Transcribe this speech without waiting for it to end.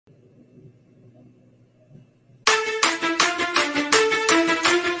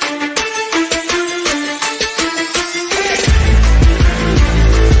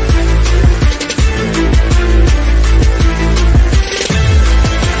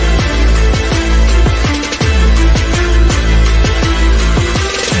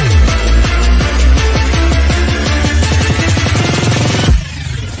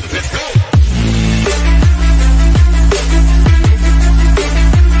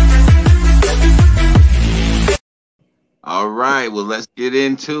well, let's get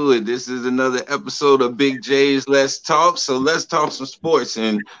into it. This is another episode of Big J's Let's Talk. So let's talk some sports.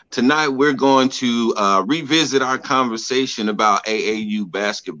 And tonight we're going to revisit our conversation about AAU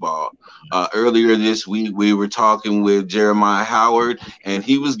basketball. Earlier this week, we were talking with Jeremiah Howard, and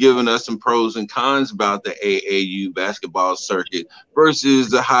he was giving us some pros and cons about the AAU basketball circuit versus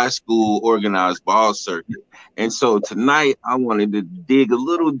the high school organized ball circuit. And so tonight I wanted to dig a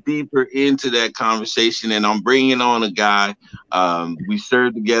little deeper into that conversation, and I'm bringing on a guy. We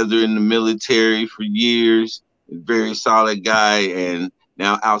served together in the military for years, a very solid guy, and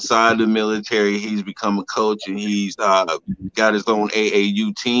now outside the military, he's become a coach and he's got his own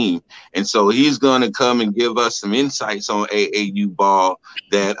AAU team. And so he's going to come and give us some insights on AAU ball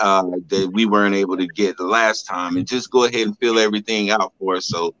that we weren't able to get the last time, and just go ahead and fill everything out for us.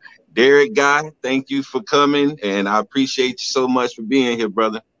 So Derek Guy, thank you for coming, and I appreciate you so much for being here,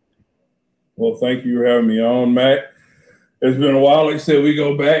 brother. Well, thank you for having me on, Matt. It's been a while. Like I said, we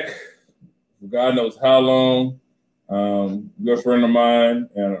go back God knows how long. Good friend of mine,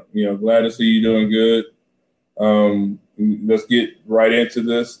 and glad to see you doing good. Let's get right into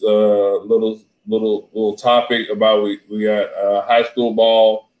this little topic about we got high school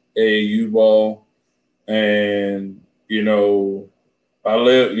ball, AAU ball, and I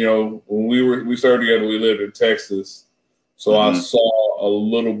live, when we started together, we lived in Texas. So I saw a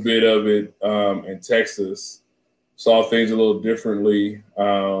little bit of it in Texas, saw things a little differently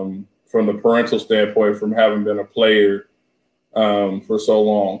from the parental standpoint, from having been a player for so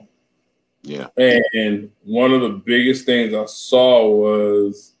long. Yeah. And one of the biggest things I saw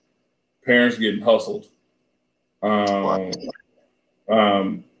was parents getting hustled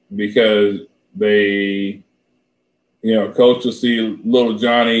because they, coach will see little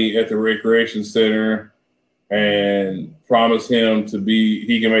Johnny at the recreation center and promise him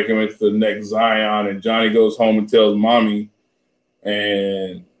he can make him into the next Zion. And Johnny goes home and tells mommy,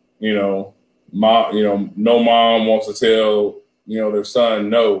 and, no mom wants to tell, their son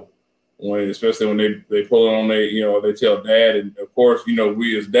no, especially when they pull it on they tell dad. And of course,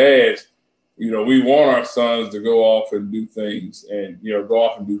 we as dads, we want our sons to go off and do things and, go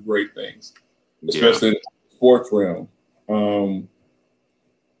off and do great things, especially in the sports realm.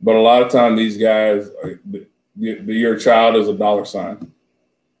 But a lot of times these guys, your child is a dollar sign.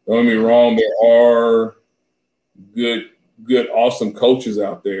 Don't get me wrong, there are good, awesome coaches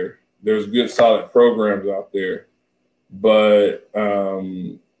out there. There's good, solid programs out there. But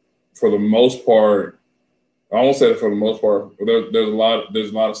for the most part, I won't say for the most part, but there's a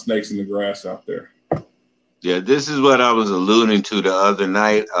lot of snakes in the grass out there. Yeah, this is what I was alluding to the other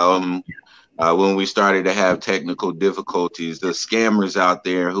night when we started to have technical difficulties. The scammers out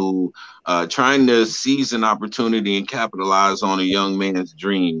there who trying to seize an opportunity and capitalize on a young man's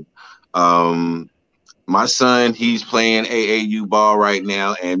dream. My son, he's playing AAU ball right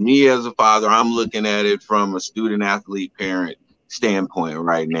now, and me as a father, I'm looking at it from a student athlete parent standpoint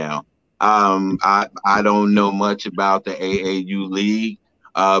right now. I don't know much about the AAU league,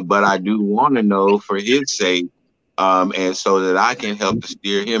 but I do want to know for his sake, and so that I can help to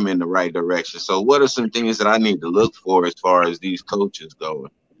steer him in the right direction. So, what are some things that I need to look for as far as these coaches go?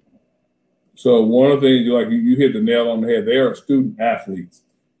 So one of the things, you hit the nail on the head. They are student athletes.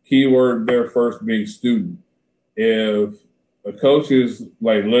 Keyword there first being student. If a coach is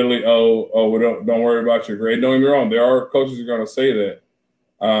like literally, we don't worry about your grade. Don't get me wrong. There are coaches who are going to say that,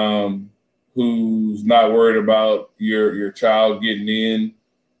 who's not worried about your child getting in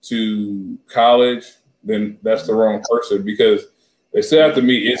to college, then that's the wrong person, because they still have to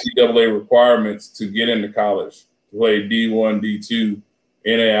meet NCAA requirements to get into college, to play D1, D2,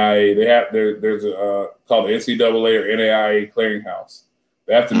 NAIA. There's a called the NCAA or NAIA clearinghouse.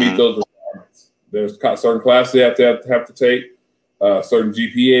 They have to meet those requirements. There's certain classes they have to take, certain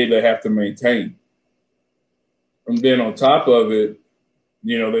GPA they have to maintain. And then on top of it,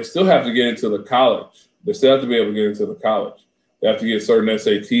 they still have to get into the college. They still have to be able to get into the college. They have to get certain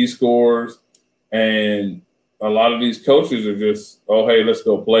SAT scores. And a lot of these coaches are just, oh, hey, let's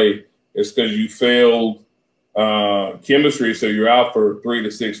go play. It's because you failed chemistry, so you're out for 3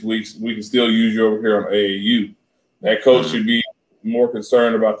 to 6 weeks. We can still use you over here on AAU. That coach should be more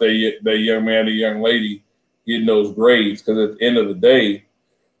concerned about that young man or young lady getting those grades, because at the end of the day,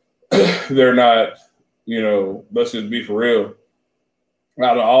 they're not, let's just be for real.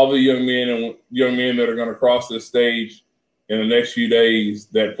 Out of all the young men that are going to cross this stage in the next few days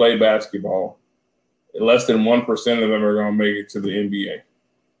that play basketball, less than 1% of them are going to make it to the NBA.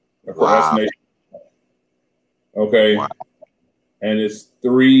 Wow. Okay. Wow. And it's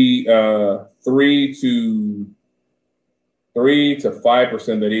 3 to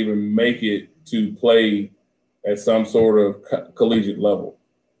 5% that even make it to play at some sort of collegiate level.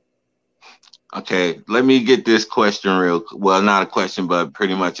 Okay, let me get this question real. Well, not a question, but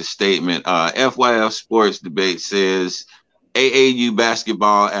pretty much a statement. FYF Sports Debate says AAU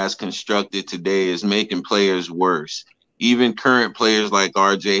basketball, as constructed today, is making players worse. Even current players like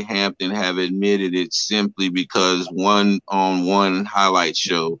RJ Hampton have admitted it simply because one-on-one highlight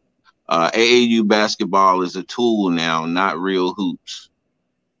show. AAU basketball is a tool now, not real hoops.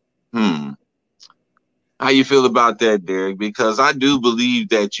 How you feel about that, Derek? Because I do believe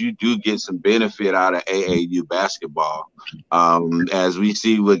that you do get some benefit out of AAU basketball, as we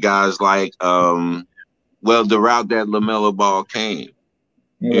see with guys like, well, the route that LaMelo Ball came.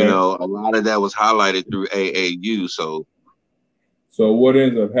 You Okay. know, a lot of that was highlighted through AAU. So what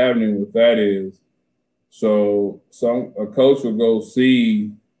ends up happening with that is, a coach will go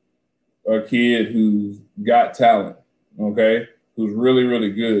see a kid who's got talent, okay, who's really,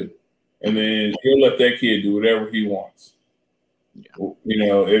 really good, and then he'll let that kid do whatever he wants. Yeah. You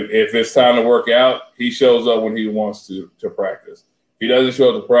know, if it's time to work out, he shows up when he wants to practice. If he doesn't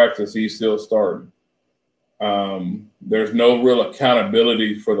show up to practice, he's still starting. There's no real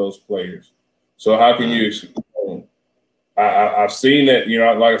accountability for those players. So how can you explain? I've seen that, you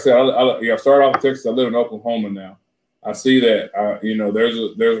know, like I said, I started off in Texas. I live in Oklahoma now. I see that, you know, there's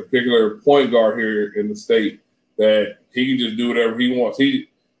a particular point guard here in the state that he can just do whatever he wants.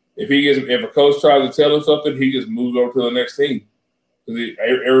 If a coach tries to tell him something, he just moves over to the next team because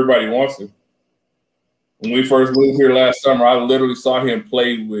everybody wants him. When we first moved here last summer, I literally saw him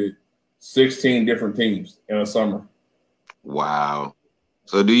play with 16 different teams in a summer. Wow.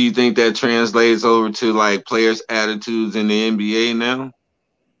 So do you think that translates over to like players' attitudes in the NBA now?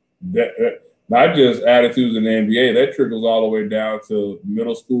 Not just attitudes in the NBA, that trickles all the way down to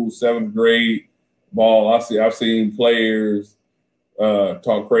middle school, 7th grade ball. I've seen players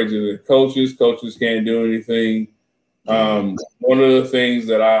talk crazy to coaches. Coaches can't do anything. One of the things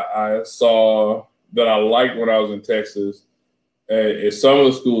that I saw that I liked when I was in Texas is some of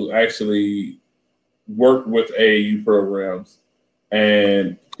the schools actually worked with AAU programs,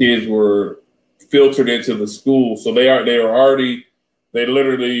 and kids were filtered into the school. So they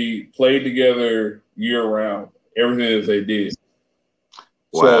literally played together year round, everything that they did.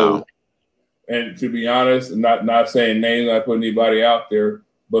 Wow. So, and to be honest, not saying names, not putting anybody out there,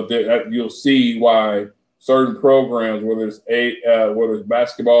 but you'll see why certain programs, whether it's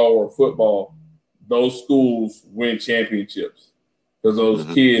basketball or football, those schools win championships because those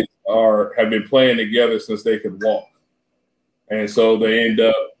kids have been playing together since they could walk, and so they end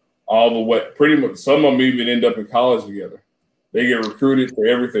up all the way. Pretty much, some of them even end up in college together. They get recruited for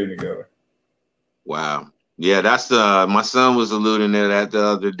everything together. Wow. Yeah, that's my son was alluding to that the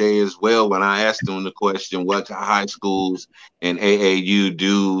other day as well when I asked him the question, what high schools and AAU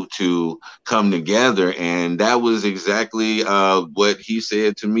do to come together, and that was exactly what he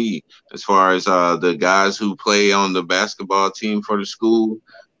said to me. As far as the guys who play on the basketball team for the school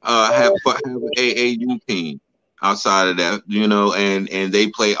have an AAU team outside of that, you know, and they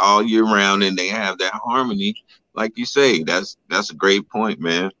play all year round and they have that harmony, like you say. That's a great point,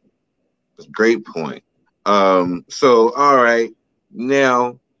 man. Great point. So all right.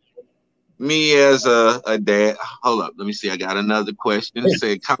 Now, me as a dad, hold up, let me see. I got another question. It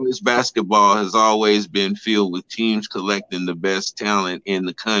said college basketball has always been filled with teams collecting the best talent in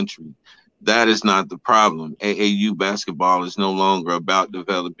the country. That is not the problem. AAU basketball is no longer about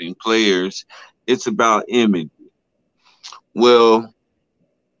developing players, it's about image. Well,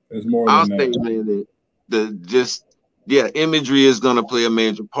 It's more I'll than say, that. man, imagery is going to play a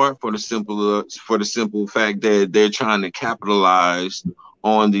major part for the simple fact that they're trying to capitalize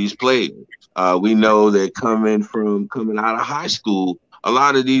on these players. We know that coming out of high school, a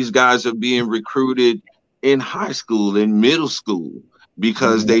lot of these guys are being recruited in high school, in middle school,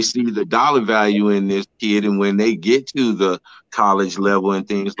 because they see the dollar value in this kid, and when they get to the college level and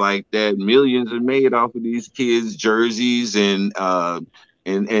things like that, millions are made off of these kids' jerseys and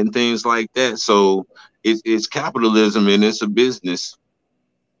things like that. So it's capitalism and it's a business.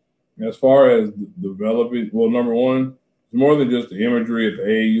 As far as developing, well, number one, it's more than just the imagery at the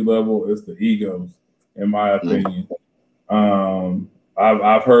AAU level. It's the egos, in my opinion.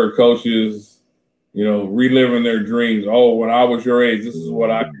 I've heard coaches, you know, reliving their dreams. Oh, when I was your age, this is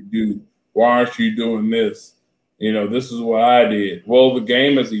what I could do. Why aren't you doing this? You know, this is what I did. Well, the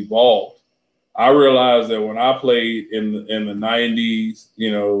game has evolved. I realized that when I played in the 90s,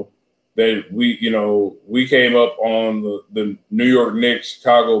 you know, that we came up on the New York Knicks,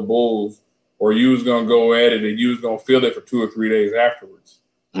 Chicago Bulls, where you was gonna go at it and you was gonna feel it for 2 or 3 days afterwards.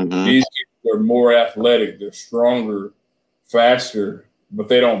 These kids are more athletic, they're stronger, faster, but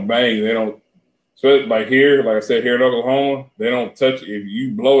they don't bang. They don't. So like here, like I said, here in Oklahoma, they don't touch you. If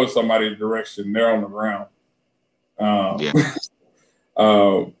you blow in somebody's direction, they're on the ground. Yeah.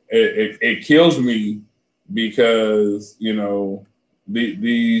 It kills me because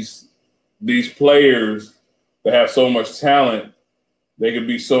these players that have so much talent, they could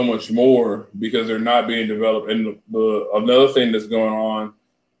be so much more because they're not being developed. And the another thing that's going on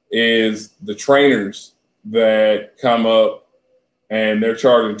is the trainers that come up and they're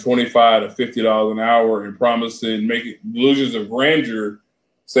charging $25 to $50 an hour and promising making illusions of grandeur,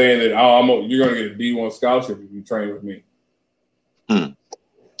 saying that you're going to get a D1 scholarship if you train with me. Wow.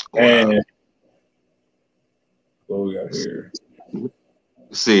 And what we got here?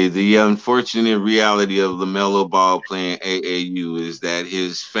 See, the unfortunate reality of LaMelo Ball playing AAU is that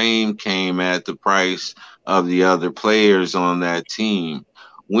his fame came at the price of the other players on that team.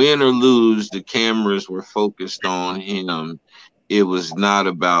 Win or lose, the cameras were focused on him. It was not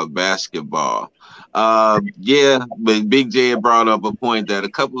about basketball. Yeah, but Big J brought up a point that a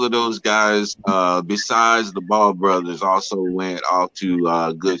couple of those guys, besides the Ball brothers, also went off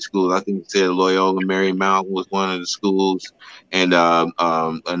to good schools. I think he said Loyola Marymount was one of the schools, and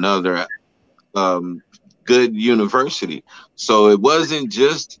another good university. So it wasn't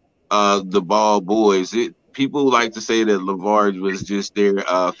just the Ball boys. People like to say that LeVar was just there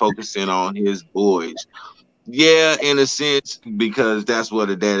focusing on his boys. Yeah, in a sense, because that's what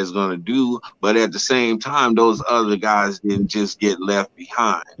a dad is going to do. But at the same time, those other guys didn't just get left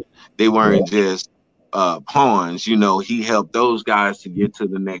behind. They weren't just pawns. He helped those guys to get to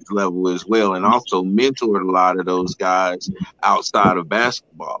the next level as well, and also mentored a lot of those guys outside of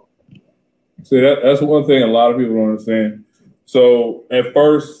basketball. See, that's one thing a lot of people don't understand. So at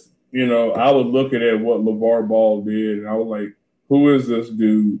first, I was looking at what LeVar Ball did, and I was like, who is this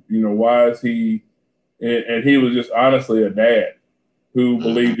dude? Why is he? And he was just honestly a dad who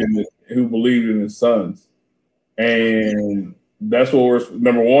believed in his sons. And that's what we're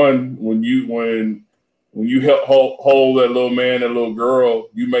number one, when you help hold that little man, that little girl,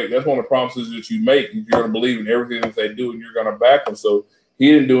 that's one of the promises that you make. You're going to believe in everything that they do, and you're going to back them. So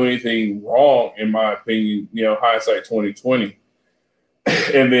he didn't do anything wrong, in my opinion. Hindsight 2020.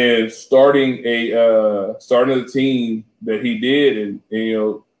 And then starting the team that he did, and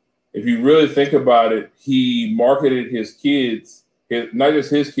if you really think about it, he marketed his kids, not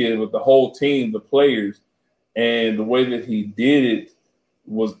just his kids, but the whole team, the players, and the way that he did it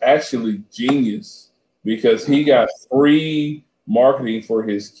was actually genius because he got free marketing for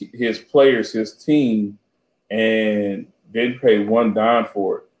his players, his team, and didn't pay one dime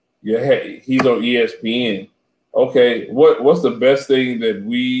for it. Yeah, he's on ESPN. Okay, what's the best thing that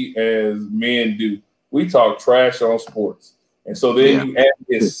we as men do? We talk trash on sports. And so then you add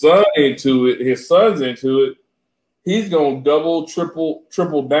his sons into it, he's gonna double,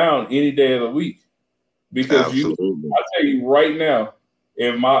 triple down any day of the week. Because I tell you right now,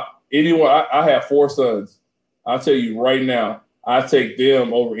 I have 4 sons. I'll tell you right now, I take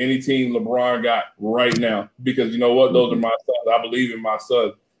them over any team LeBron got right now. Because you know what? Those are my sons. I believe in my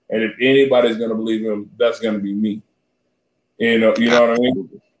sons. And if anybody's gonna believe in him, that's gonna be me. You know what I mean?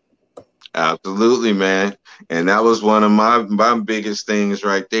 Absolutely, man. And that was one of my biggest things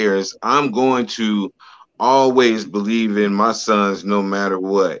right there is I'm going to always believe in my sons no matter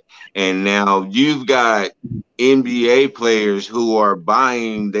what. And now you've got NBA players who are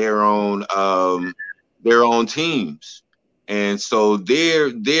buying their own teams. And so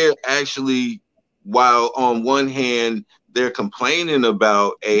they're actually, while on one hand they're complaining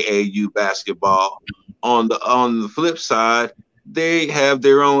about AAU basketball, on the flip side, they have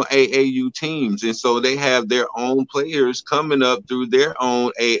their own AAU teams, and so they have their own players coming up through their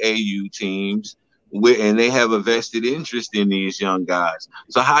own AAU teams, and they have a vested interest in these young guys.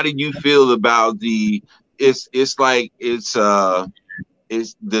 So how do you feel about it's like the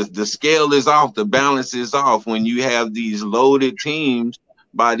scale is off, the balance is off when you have these loaded teams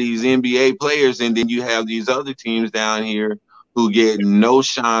by these NBA players, and then you have these other teams down here who get no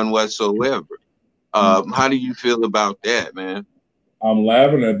shine whatsoever. How do you feel about that, man? I'm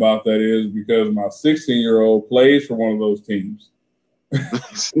laughing about that is because my 16-year-old plays for one of those teams.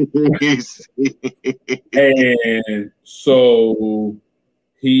 And so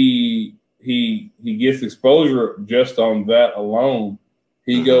he gets exposure just on that alone.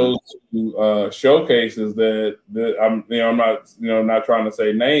 He goes to showcases that I'm not trying to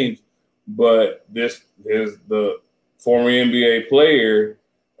say names, but this is the former NBA player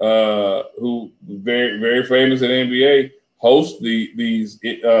who very very famous in the NBA hosts these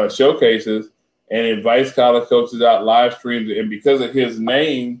showcases and invites college coaches out, live streams, and because of his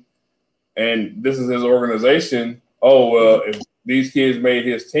name and this is his organization. If these kids made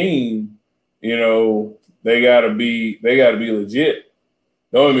his team, they gotta be legit.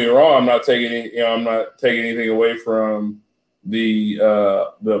 Don't get me wrong. I'm not taking anything away from the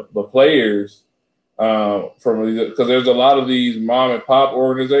players from because there's a lot of these mom and pop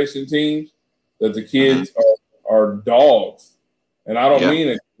organization teams that the kids are dogs, and I don't mean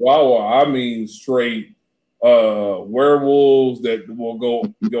a chihuahua. I mean straight werewolves that will go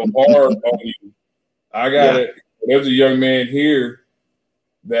hard on you. I got it. There's a young man here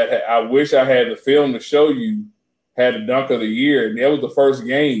that I wish I had the film to show you. Had the dunk of the year, and that was the first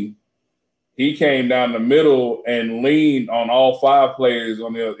game. He came down the middle and leaned on all 5 players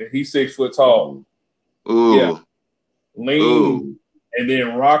on the other. He's 6 foot tall. Ooh. Yeah, leaned and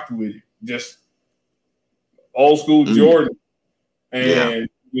then rocked with it, just old school Jordan, and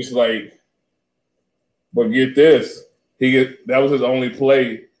just like. But get this, that was his only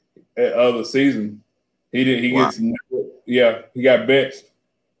play of the season. He got benched.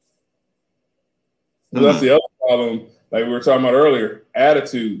 So that's the other problem, like we were talking about earlier,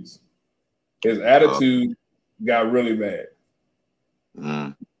 attitudes. His attitude got really bad.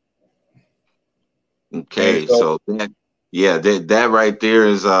 Okay, so that right there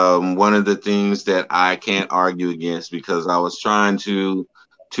is one of the things that I can't argue against, because I was trying to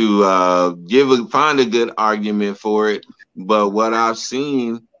find a good argument for it, but what I've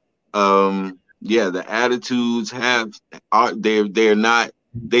seen, the attitudes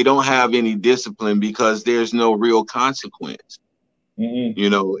they don't have any discipline because there's no real consequence.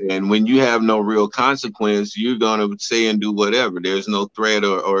 And when you have no real consequence, you're gonna say and do whatever. There's no threat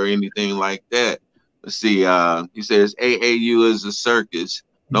or anything like that. Let's see. He says AAU is a circus,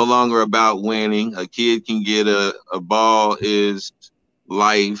 no longer about winning. A kid can get a ball is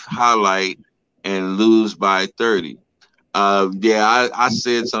life highlight and lose by 30. I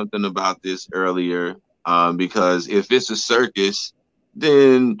said something about this earlier, because if it's a circus,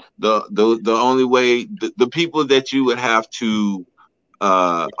 then the only way the people that you would have to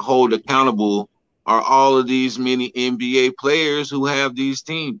hold accountable are all of these many NBA players who have these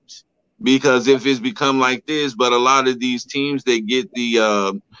teams. Because if it's become like this, but a lot of these teams that get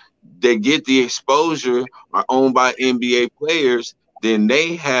the exposure are owned by NBA players, then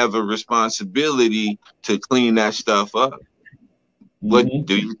they have a responsibility to clean that stuff up. What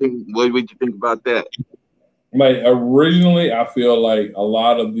do you think? What would you think about that? Like originally, I feel like a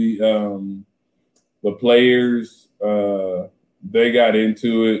lot of the players they got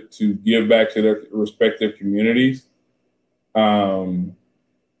into it to give back to their respective communities.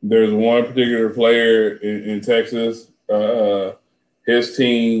 There's one particular player in Texas. His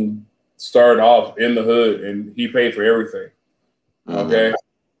team started off in the hood, and he paid for everything. Okay,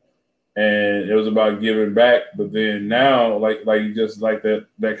 and it was about giving back. But then now, like just like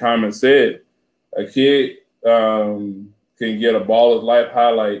that comment said, a kid can get a ball of life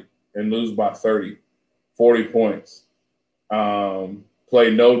highlight and lose by 30, 40 points.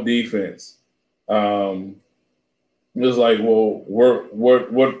 Play no defense. It's like, well,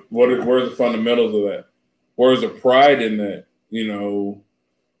 where's the fundamentals of that? Where's the pride in that?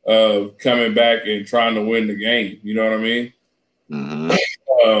 Of coming back and trying to win the game. You know what I mean?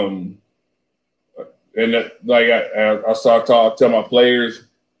 And that, like I tell my players,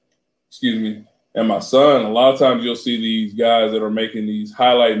 and my son, a lot of times you'll see these guys that are making these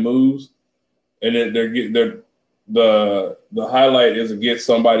highlight moves, and the highlight is against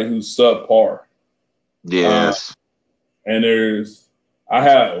somebody who's subpar. Yes. And I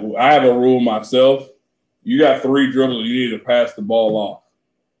have a rule myself. You got 3 dribbles, you need to pass the ball off.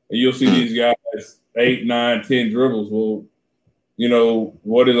 And you'll see these guys 8, 9, 10 dribbles. Well,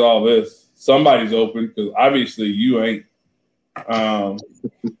 what is all this? Somebody's open, because obviously you ain't.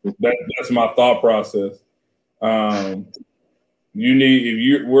 That's my thought process. We're in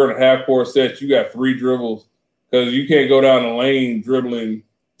a half court set, you got 3 dribbles, because you can't go down the lane dribbling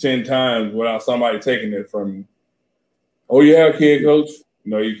 10 times without somebody taking it from you. Oh, you have a kid, coach?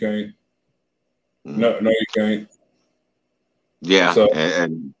 No, you can't. No, you can't. Yeah, so,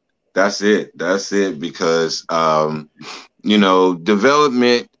 and that's it. That's it, because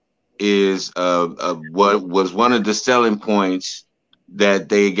development is what was one of the selling points that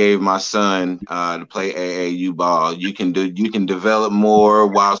they gave my son to play AAU ball. You can develop more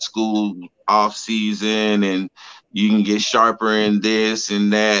while school off season, and you can get sharper in this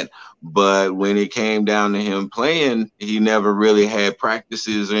and that. But when it came down to him playing, he never really had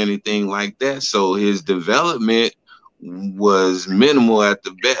practices or anything like that. So his development was minimal at the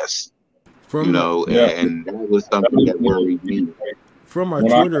best. And that was something that worried me. From my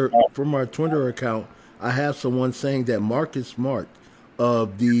Twitter account, I have someone saying that Marcus Smart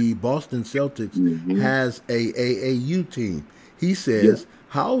of the Boston Celtics has a AAU team. He says,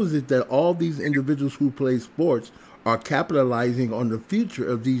 how is it that all these individuals who play sports are capitalizing on the future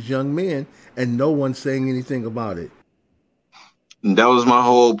of these young men and no one's saying anything about it? That was my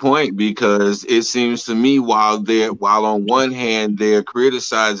whole point, because it seems to me, while on one hand they're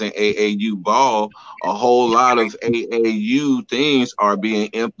criticizing AAU ball, a whole lot of AAU things are being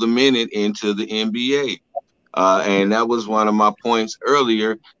implemented into the NBA. And that was one of my points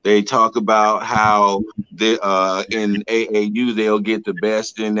earlier. They talk about how in AAU they'll get the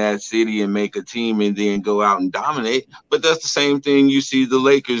best in that city and make a team and then go out and dominate. But that's the same thing you see the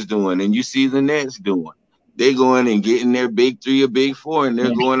Lakers doing and you see the Nets doing. They're going and getting their big three or big four, and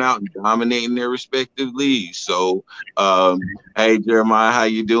they're going out and dominating their respective leagues. So, hey Jeremiah, how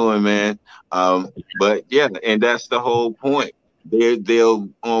you doing, man? But yeah, and that's the whole point. They'll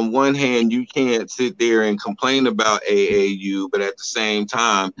on one hand, you can't sit there and complain about AAU, but at the same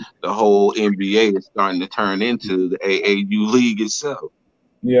time, the whole NBA is starting to turn into the AAU league itself.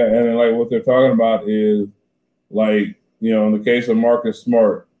 Yeah, and like what they're talking about is like, in the case of Marcus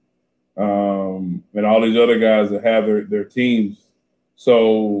Smart, and all these other guys that have their teams.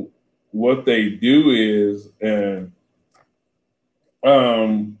 So what they do is, and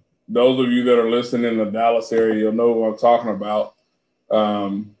those of you that are listening in the Dallas area, you'll know what I'm talking about.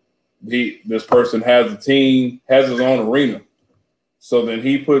 This person has a team, has his own arena. So then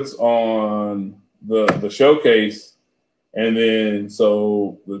he puts on the showcase, and then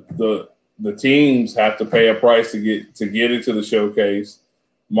so the teams have to pay a price to get into the showcase.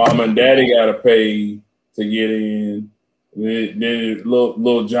 Mom and daddy got to pay to get in. Then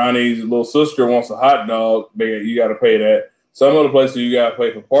little Johnny's little sister wants a hot dog. You got to pay that. Some other places you got to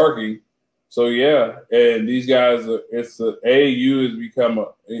pay for parking. So yeah, and these guys, AAU has become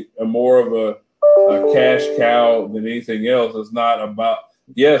a more of a cash cow than anything else. It's not about.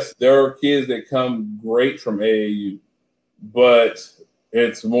 Yes, there are kids that come great from AAU, but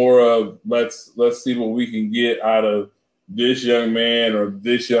it's more of let's see what we can get out of this young man or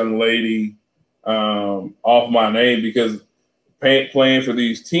this young lady off my name, because playing for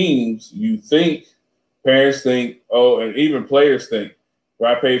these teams, parents think, and even players think, if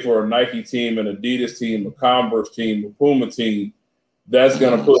I pay for a Nike team, an Adidas team, a Converse team, a Puma team, that's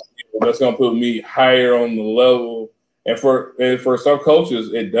gonna put me higher on the level. And for some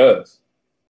coaches, it does.